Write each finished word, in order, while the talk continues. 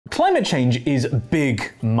Climate change is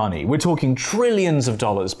big money. We're talking trillions of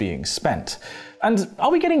dollars being spent. And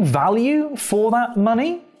are we getting value for that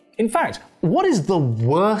money? In fact, what is the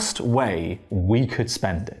worst way we could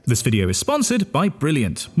spend it? This video is sponsored by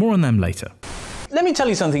Brilliant. More on them later. Let me tell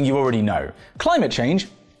you something you already know. Climate change,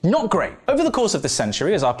 not great. Over the course of this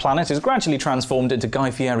century, as our planet is gradually transformed into Guy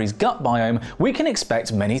Fieri's gut biome, we can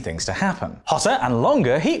expect many things to happen. Hotter and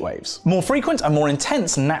longer heat waves, more frequent and more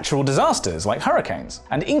intense natural disasters like hurricanes,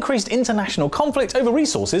 and increased international conflict over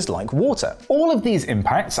resources like water. All of these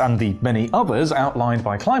impacts, and the many others outlined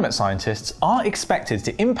by climate scientists, are expected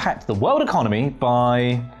to impact the world economy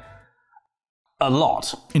by a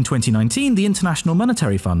lot. In 2019, the International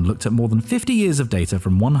Monetary Fund looked at more than 50 years of data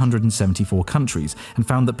from 174 countries and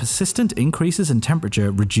found that persistent increases in temperature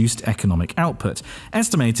reduced economic output,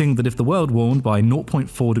 estimating that if the world warmed by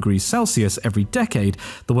 0.4 degrees Celsius every decade,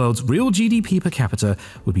 the world's real GDP per capita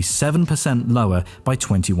would be 7% lower by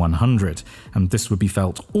 2100, and this would be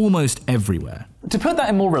felt almost everywhere. To put that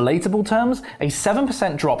in more relatable terms, a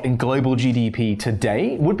 7% drop in global GDP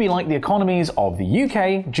today would be like the economies of the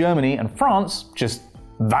UK, Germany, and France just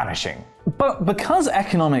vanishing. But because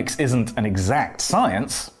economics isn't an exact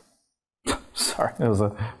science, sorry, there was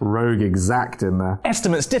a rogue exact in there.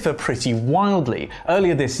 Estimates differ pretty wildly.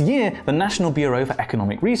 Earlier this year, the National Bureau for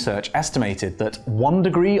Economic Research estimated that 1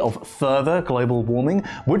 degree of further global warming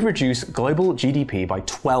would reduce global GDP by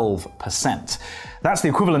 12%. That's the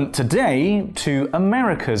equivalent today to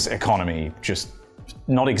America's economy, just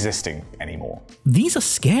not existing anymore. These are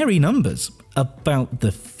scary numbers about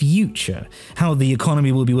the future, how the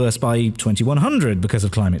economy will be worse by 2100 because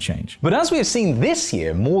of climate change. But as we have seen this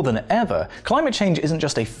year more than ever, climate change isn't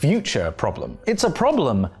just a future problem, it's a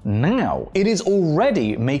problem now. It is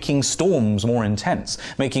already making storms more intense,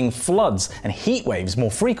 making floods and heat waves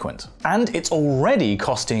more frequent, and it's already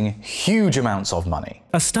costing huge amounts of money.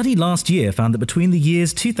 A study last year found that between the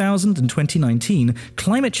years 2000 and 2019,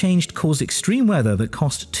 climate change caused extreme weather that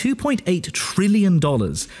cost $2.8 trillion,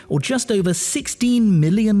 or just over $16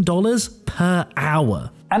 million per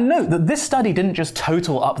hour. And note that this study didn't just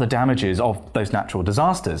total up the damages of those natural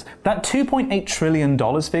disasters. That $2.8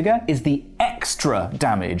 trillion figure is the extra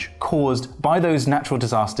damage caused by those natural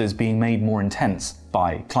disasters being made more intense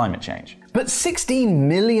by climate change. But $16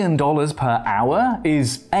 million per hour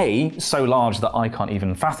is A, so large that I can't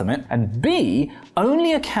even fathom it, and B,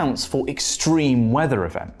 only accounts for extreme weather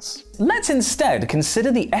events. Let's instead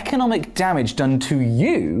consider the economic damage done to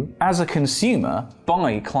you as a consumer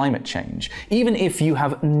by climate change, even if you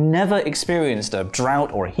have never experienced a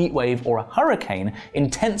drought or a heat wave or a hurricane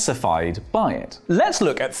intensified by it. Let's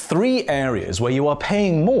look at 3 areas where you are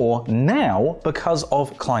paying more now because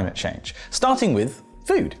of climate change, starting with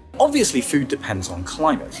food. Obviously, food depends on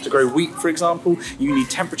climate. To grow wheat, for example, you need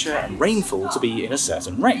temperature and rainfall to be in a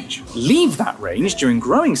certain range. Leave that range during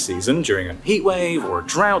growing season, during a heat wave or a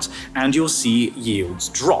drought, and you'll see yields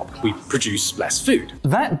drop. We produce less food.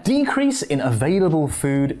 That decrease in available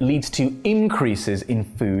food leads to increases in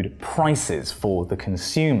food prices for the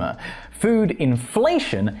consumer. Food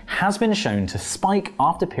inflation has been shown to spike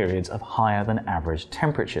after periods of higher than average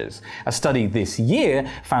temperatures. A study this year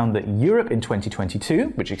found that Europe in 2022,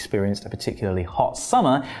 which experienced a particularly hot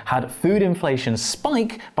summer, had food inflation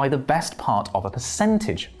spike by the best part of a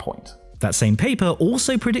percentage point. That same paper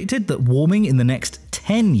also predicted that warming in the next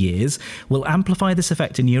 10 years will amplify this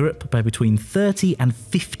effect in Europe by between 30 and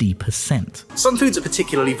 50%. Some foods are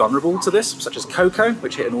particularly vulnerable to this, such as cocoa,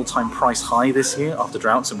 which hit an all-time price high this year after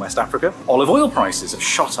droughts in West Africa. Olive oil prices have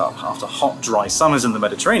shot up after hot, dry summers in the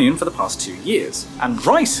Mediterranean for the past 2 years. And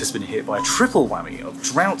rice has been hit by a triple whammy of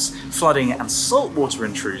droughts, flooding, and saltwater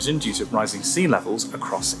intrusion due to rising sea levels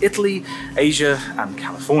across Italy, Asia, and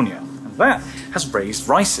California. And that has raised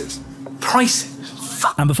prices.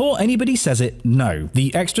 And before anybody says it, no,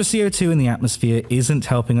 the extra CO2 in the atmosphere isn't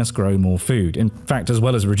helping us grow more food. In fact, as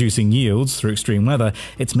well as reducing yields through extreme weather,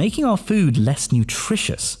 it's making our food less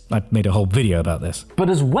nutritious. I've made a whole video about this. But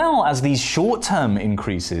as well as these short-term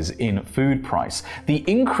increases in food price, the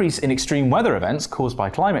increase in extreme weather events caused by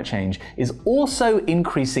climate change is also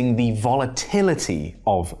increasing the volatility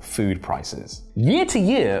of food prices. Year to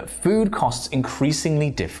year, food costs increasingly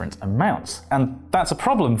different amounts, and that's a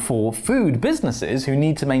problem for food businesses who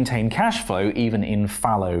need to maintain cash flow even in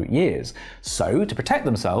fallow years. So, to protect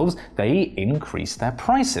themselves, they increase their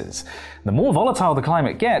prices. The more volatile the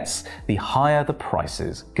climate gets, the higher the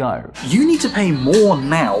prices go. You need to pay more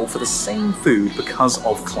now for the same food because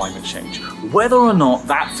of climate change, whether or not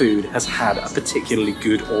that food has had a particularly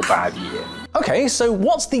good or bad year. Okay, so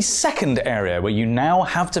what's the second area where you now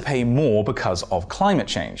have to pay more because of climate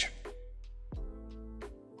change?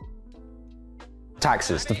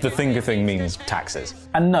 taxes. The finger thing means taxes.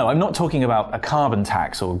 And no, I'm not talking about a carbon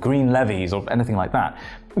tax or green levies or anything like that.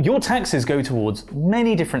 Your taxes go towards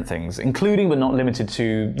many different things, including but not limited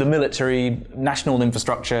to the military, national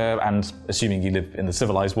infrastructure, and, assuming you live in the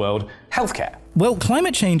civilized world, healthcare. Well,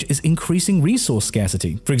 climate change is increasing resource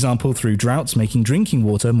scarcity, for example through droughts making drinking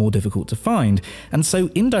water more difficult to find, and so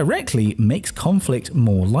indirectly makes conflict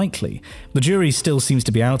more likely. The jury still seems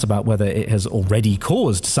to be out about whether it has already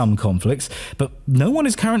caused some conflicts, but no one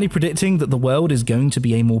is currently predicting that the world is going to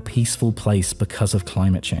be a more peaceful place because of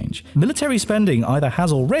climate change. Military spending either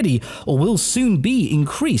has already or will soon be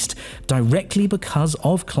increased directly because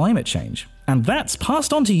of climate change. And that's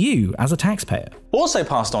passed on to you as a taxpayer. Also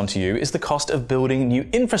passed on to you is the cost of building new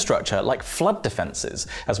infrastructure like flood defences.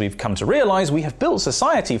 As we've come to realise, we have built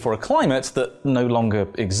society for a climate that no longer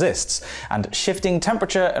exists, and shifting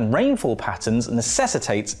temperature and rainfall patterns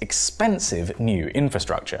necessitates expensive new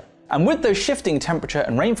infrastructure. And with those shifting temperature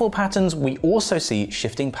and rainfall patterns, we also see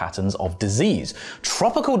shifting patterns of disease.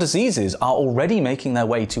 Tropical diseases are already making their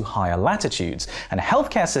way to higher latitudes, and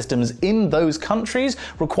healthcare systems in those countries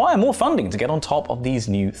require more funding to get on top of these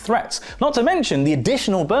new threats. Not to mention the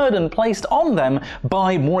additional burden placed on them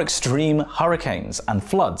by more extreme hurricanes and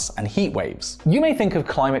floods and heat waves. You may think of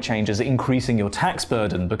climate change as increasing your tax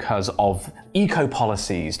burden because of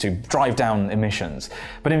eco-policies to drive down emissions,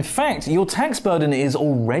 but in fact, your tax burden is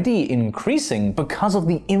already increasing because of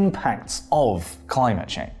the impacts of climate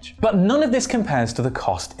change. But none of this compares to the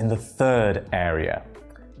cost in the third area.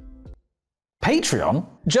 Patreon.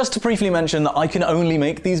 Just to briefly mention that I can only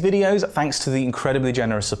make these videos thanks to the incredibly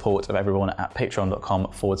generous support of everyone at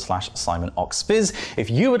patreon.com/SimonOxFizz.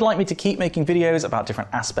 If you would like me to keep making videos about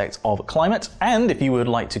different aspects of climate, and if you would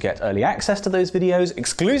like to get early access to those videos,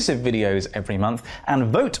 exclusive videos every month,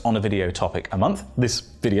 and vote on a video topic a month, this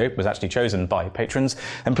video was actually chosen by patrons,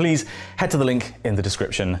 then please head to the link in the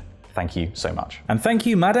description. Thank you so much. And thank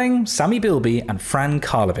you Madang, Sammy Bilby, and Fran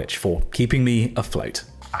Karlovich for keeping me afloat.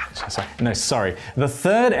 Sorry. The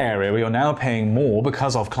third area we are now paying more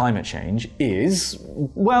because of climate change is,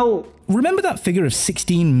 well... Remember that figure of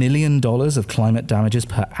 $16 million of climate damages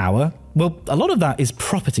per hour? Well, a lot of that is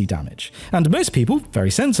property damage. And most people, very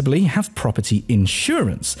sensibly, have property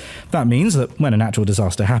insurance. That means that when a natural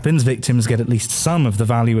disaster happens, victims get at least some of the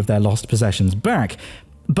value of their lost possessions back.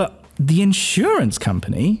 But the insurance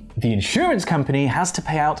company... The insurance company has to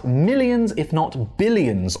pay out millions, if not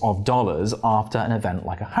billions, of dollars after an event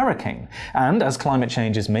like a hurricane. And as climate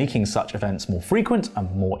change is making such events more frequent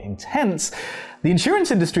and more intense, the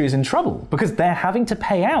insurance industry is in trouble because they're having to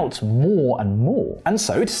pay out more and more. And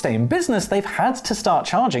so, to stay in business, they've had to start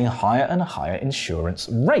charging higher and higher insurance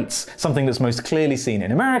rates, something that's most clearly seen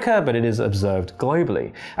in America, but it is observed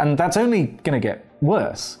globally. And that's only going to get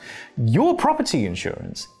worse. Your property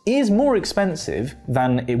insurance is more expensive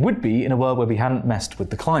than it would be in a world where we hadn't messed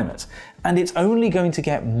with the climate. And it's only going to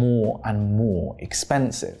get more and more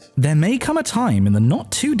expensive. There may come a time in the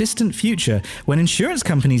not too distant future when insurance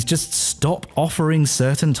companies just stop offering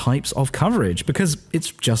certain types of coverage because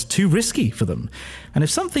it's just too risky for them. And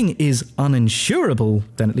if something is uninsurable,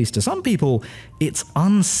 then at least to some people, it's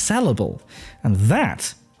unsellable. And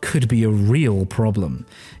that could be a real problem.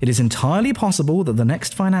 It is entirely possible that the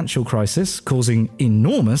next financial crisis, causing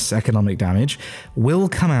enormous economic damage, will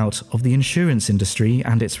come out of the insurance industry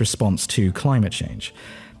and its response to climate change.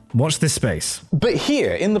 Watch this space. But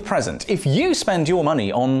here, in the present, if you spend your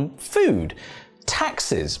money on food,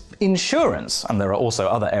 taxes, insurance, and there are also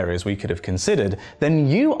other areas we could have considered, then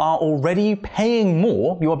you are already paying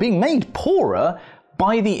more, you are being made poorer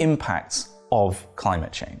by the impacts of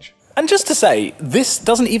climate change. And just to say, this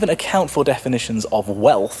doesn't even account for definitions of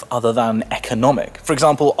wealth other than economic. For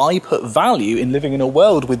example, I put value in living in a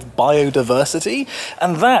world with biodiversity,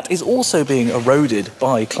 and that is also being eroded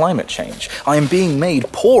by climate change. I am being made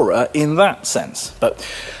poorer in that sense. But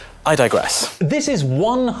I digress. This is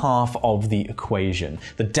one half of the equation,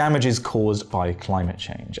 the damages caused by climate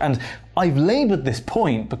change. And I've laboured this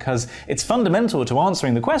point because it's fundamental to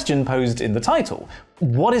answering the question posed in the title.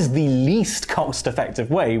 What is the least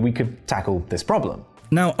cost-effective way we could tackle this problem?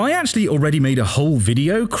 Now, I actually already made a whole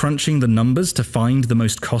video crunching the numbers to find the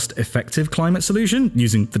most cost-effective climate solution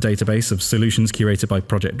using the database of solutions curated by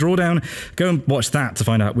Project Drawdown. Go and watch that to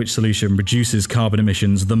find out which solution reduces carbon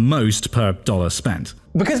emissions the most per dollar spent.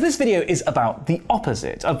 Because this video is about the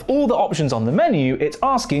opposite. Of all the options on the menu, it's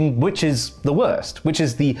asking which is the worst, which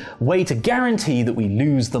is the way to guarantee that we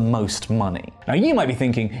lose the most money. Now you might be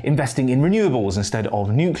thinking investing in renewables instead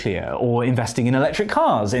of nuclear, or investing in electric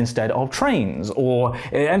cars instead of trains, or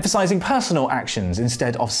emphasizing personal actions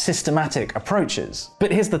instead of systematic approaches.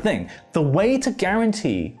 But here's the thing, the way to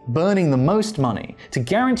guarantee burning the most money, to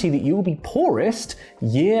guarantee that you will be poorest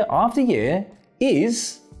year after year,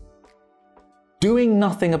 is doing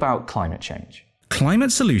nothing about climate change.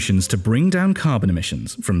 Climate solutions to bring down carbon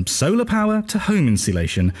emissions, from solar power to home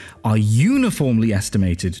insulation, are uniformly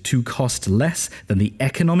estimated to cost less than the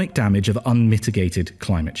economic damage of unmitigated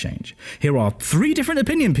climate change. Here are 3 different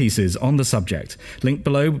opinion pieces on the subject, linked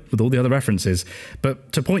below with all the other references.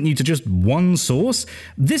 But to point you to just one source,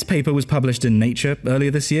 this paper was published in Nature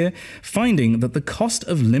earlier this year, finding that the cost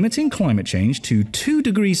of limiting climate change to 2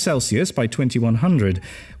 degrees Celsius by 2100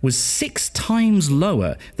 was 6 times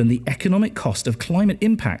lower than the economic cost of climate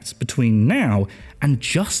impacts between now and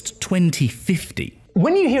just 2050.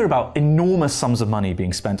 When you hear about enormous sums of money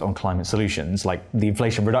being spent on climate solutions, like the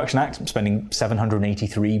Inflation Reduction Act spending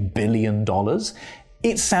 $783 billion,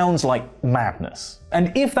 it sounds like madness.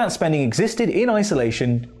 And if that spending existed in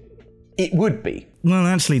isolation, it would be. Well,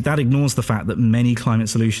 actually, that ignores the fact that many climate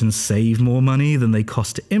solutions save more money than they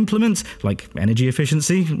cost to implement, like energy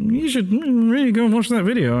efficiency. You should really go and watch that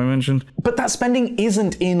video I mentioned. But that spending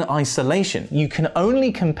isn't in isolation. You can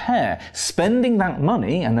only compare spending that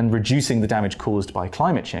money and then reducing the damage caused by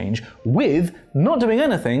climate change with not doing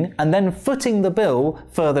anything and then footing the bill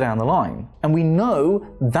further down the line. And we know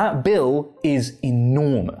that bill is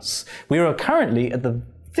enormous. We are currently at the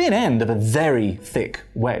thin end of a very thick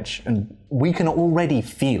wedge, and we can already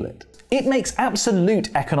feel it. It makes absolute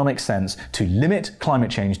economic sense to limit climate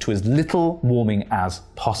change to as little warming as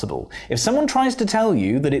possible. If someone tries to tell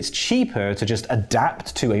you that it's cheaper to just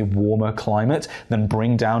adapt to a warmer climate than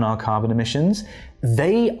bring down our carbon emissions,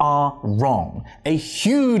 they are wrong. A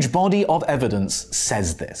huge body of evidence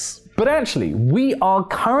says this. But actually, we are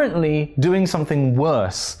currently doing something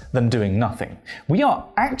worse than doing nothing. We are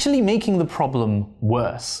actually making the problem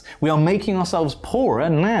worse. We are making ourselves poorer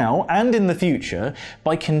now and in the future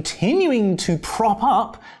by continuing to prop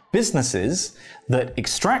up businesses that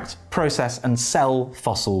extract, process, and sell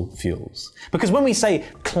fossil fuels. Because when we say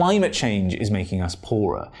climate change is making us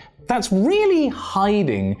poorer, that's really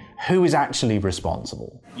hiding who is actually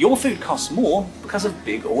responsible. Your food costs more because of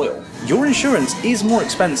big oil. Your insurance is more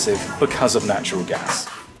expensive because of natural gas.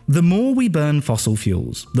 The more we burn fossil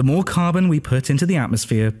fuels, the more carbon we put into the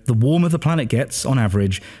atmosphere, the warmer the planet gets on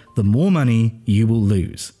average, the more money you will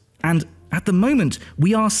lose. And at the moment,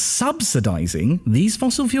 we are subsidizing these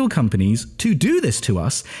fossil fuel companies to do this to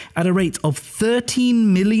us at a rate of $13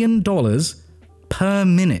 million per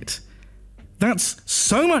minute. That's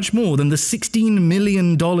so much more than the $16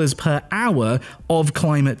 million per hour of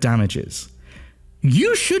climate damages.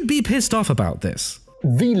 You should be pissed off about this.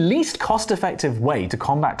 The least cost-effective way to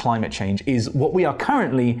combat climate change is what we are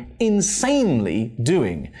currently insanely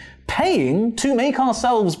doing: paying to make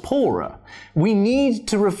ourselves poorer. We need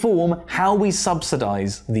to reform how we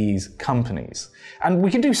subsidize these companies. And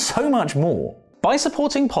we can do so much more. By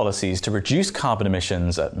supporting policies to reduce carbon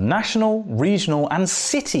emissions at national, regional, and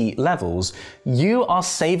city levels, you are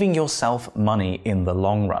saving yourself money in the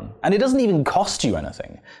long run. And it doesn't even cost you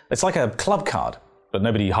anything. It's like a club card, but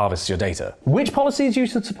nobody harvests your data. Which policies you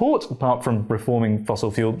should support, apart from reforming fossil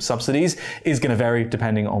fuel subsidies, is going to vary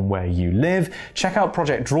depending on where you live. Check out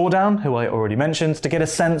Project Drawdown, who I already mentioned, to get a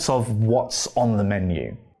sense of what's on the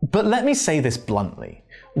menu. But let me say this bluntly.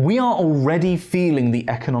 We are already feeling the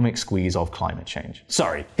economic squeeze of climate change.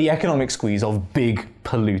 Sorry, the economic squeeze of big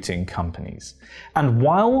polluting companies. And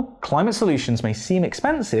while climate solutions may seem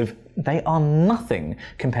expensive, they are nothing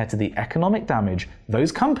compared to the economic damage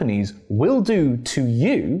those companies will do to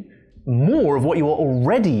you, more of what you are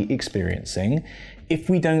already experiencing, if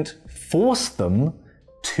we don't force them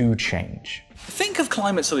to change. Think of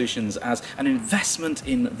climate solutions as an investment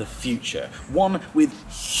in the future, one with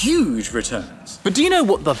huge returns. But do you know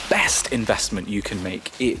what the best investment you can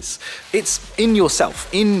make is? It's in yourself,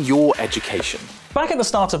 in your education. Back at the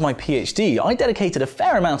start of my PhD, I dedicated a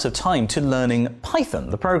fair amount of time to learning Python,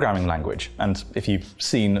 the programming language. And if you've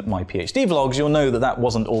seen my PhD vlogs, you'll know that that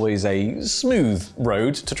wasn't always a smooth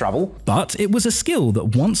road to travel. But it was a skill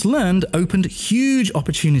that once learned opened huge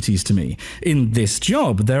opportunities to me. In this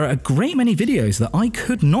job, there are a great many videos that I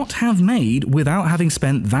could not have made without having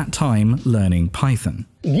spent that time learning Python.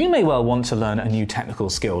 You may well want to learn a new technical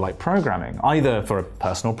skill like programming, either for a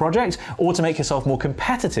personal project or to make yourself more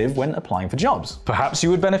competitive when applying for jobs. Perhaps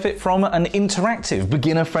you would benefit from an interactive,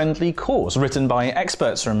 beginner-friendly course written by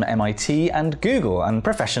experts from MIT and Google and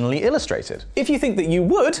professionally illustrated. If you think that you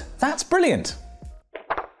would, that's brilliant.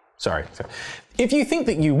 Sorry. If you think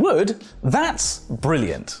that you would, that's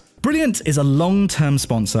brilliant. Brilliant is a long-term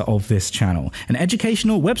sponsor of this channel, an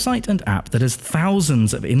educational website and app that has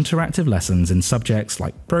thousands of interactive lessons in subjects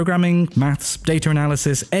like programming, maths, data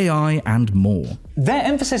analysis, AI, and more. Their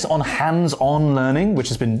emphasis on hands-on learning, which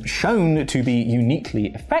has been shown to be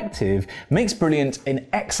uniquely effective, makes Brilliant an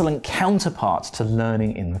excellent counterpart to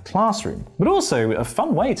learning in the classroom, but also a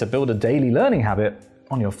fun way to build a daily learning habit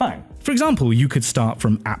on your phone. For example, you could start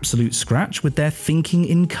from absolute scratch with their Thinking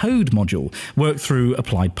in Code module, work through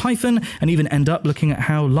applied Python, and even end up looking at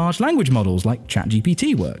how large language models like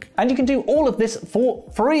ChatGPT work. And you can do all of this for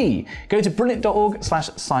free. Go to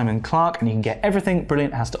brilliant.org/Simon Clark and you can get everything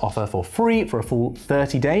Brilliant has to offer for free for a full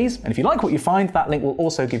 30 days. And if you like what you find, that link will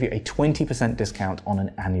also give you a 20% discount on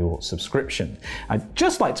an annual subscription. I'd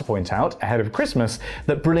just like to point out, ahead of Christmas,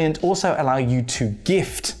 that Brilliant also allow you to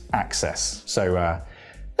gift access. So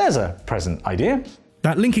there's a present idea.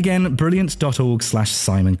 That link again,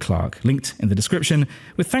 brilliant.org/Simon Clark, linked in the description,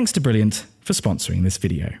 with thanks to Brilliant for sponsoring this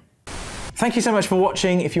video. Thank you so much for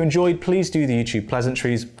watching. If you enjoyed, please do the YouTube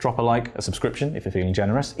pleasantries, drop a like, a subscription if you're feeling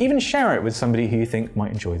generous, even share it with somebody who you think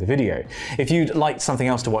might enjoy the video. If you'd like something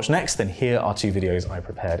else to watch next, then here are 2 videos I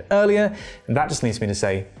prepared earlier, and that just leaves me to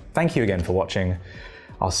say thank you again for watching.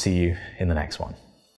 I'll see you in the next one.